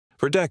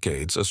For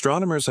decades,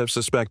 astronomers have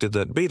suspected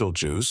that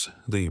Betelgeuse,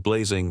 the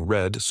blazing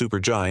red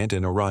supergiant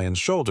in Orion's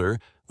shoulder,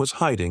 was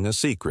hiding a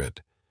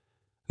secret.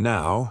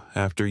 Now,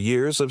 after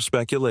years of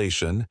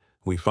speculation,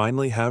 we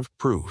finally have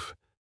proof.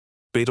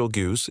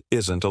 Betelgeuse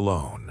isn't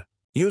alone.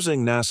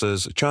 Using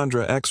NASA's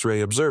Chandra X-ray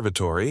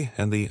Observatory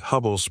and the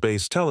Hubble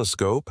Space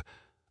Telescope,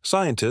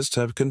 scientists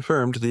have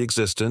confirmed the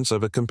existence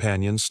of a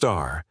companion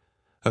star,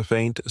 a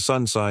faint,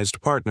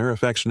 sun-sized partner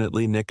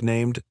affectionately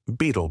nicknamed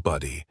Beetle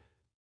Buddy.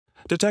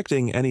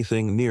 Detecting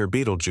anything near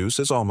Betelgeuse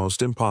is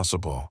almost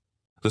impossible.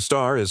 The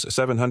star is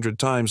 700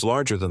 times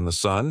larger than the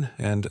Sun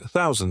and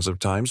thousands of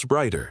times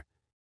brighter.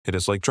 It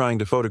is like trying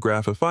to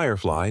photograph a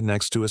firefly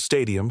next to a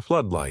stadium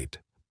floodlight.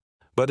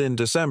 But in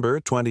December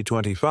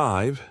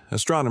 2025,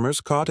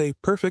 astronomers caught a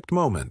perfect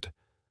moment,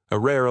 a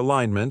rare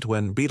alignment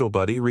when Beetle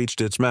Buddy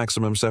reached its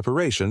maximum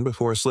separation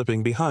before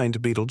slipping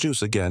behind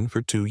Betelgeuse again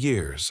for 2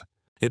 years.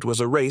 It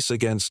was a race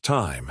against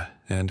time,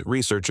 and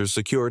researchers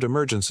secured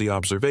emergency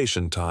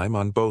observation time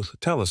on both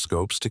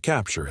telescopes to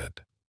capture it.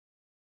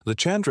 The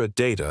Chandra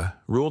data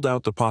ruled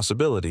out the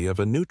possibility of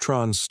a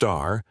neutron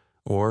star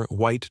or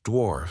white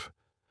dwarf.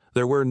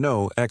 There were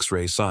no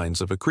X-ray signs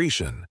of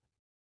accretion.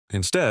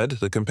 Instead,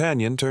 the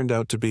companion turned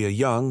out to be a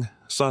young,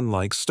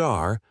 sun-like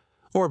star,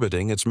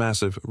 orbiting its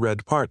massive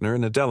red partner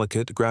in a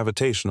delicate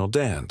gravitational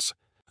dance.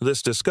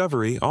 This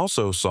discovery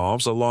also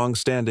solves a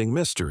long-standing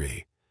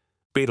mystery: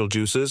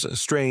 Betelgeuse's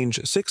strange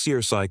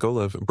 6-year cycle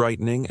of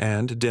brightening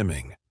and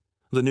dimming.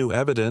 The new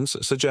evidence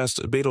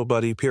suggests Beetle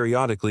Buddy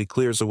periodically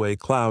clears away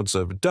clouds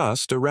of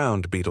dust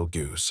around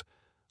Betelgeuse,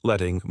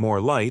 letting more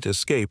light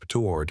escape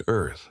toward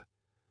Earth.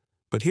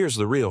 But here's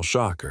the real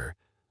shocker.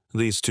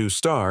 These two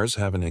stars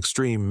have an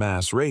extreme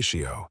mass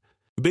ratio.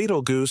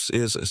 Betelgeuse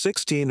is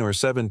 16 or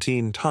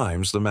 17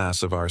 times the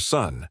mass of our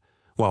Sun,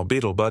 while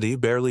Beetle Buddy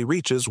barely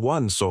reaches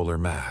 1 solar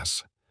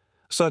mass.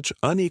 Such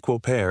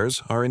unequal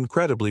pairs are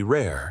incredibly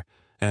rare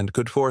and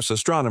could force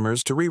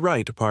astronomers to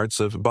rewrite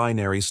parts of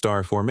binary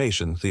star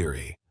formation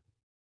theory.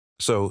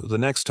 So the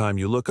next time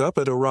you look up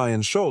at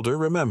Orion's shoulder,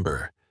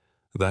 remember,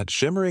 that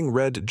shimmering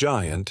red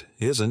giant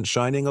isn't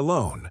shining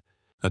alone.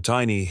 A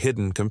tiny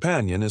hidden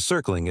companion is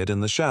circling it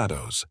in the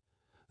shadows,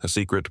 a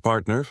secret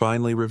partner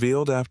finally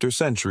revealed after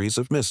centuries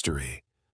of mystery.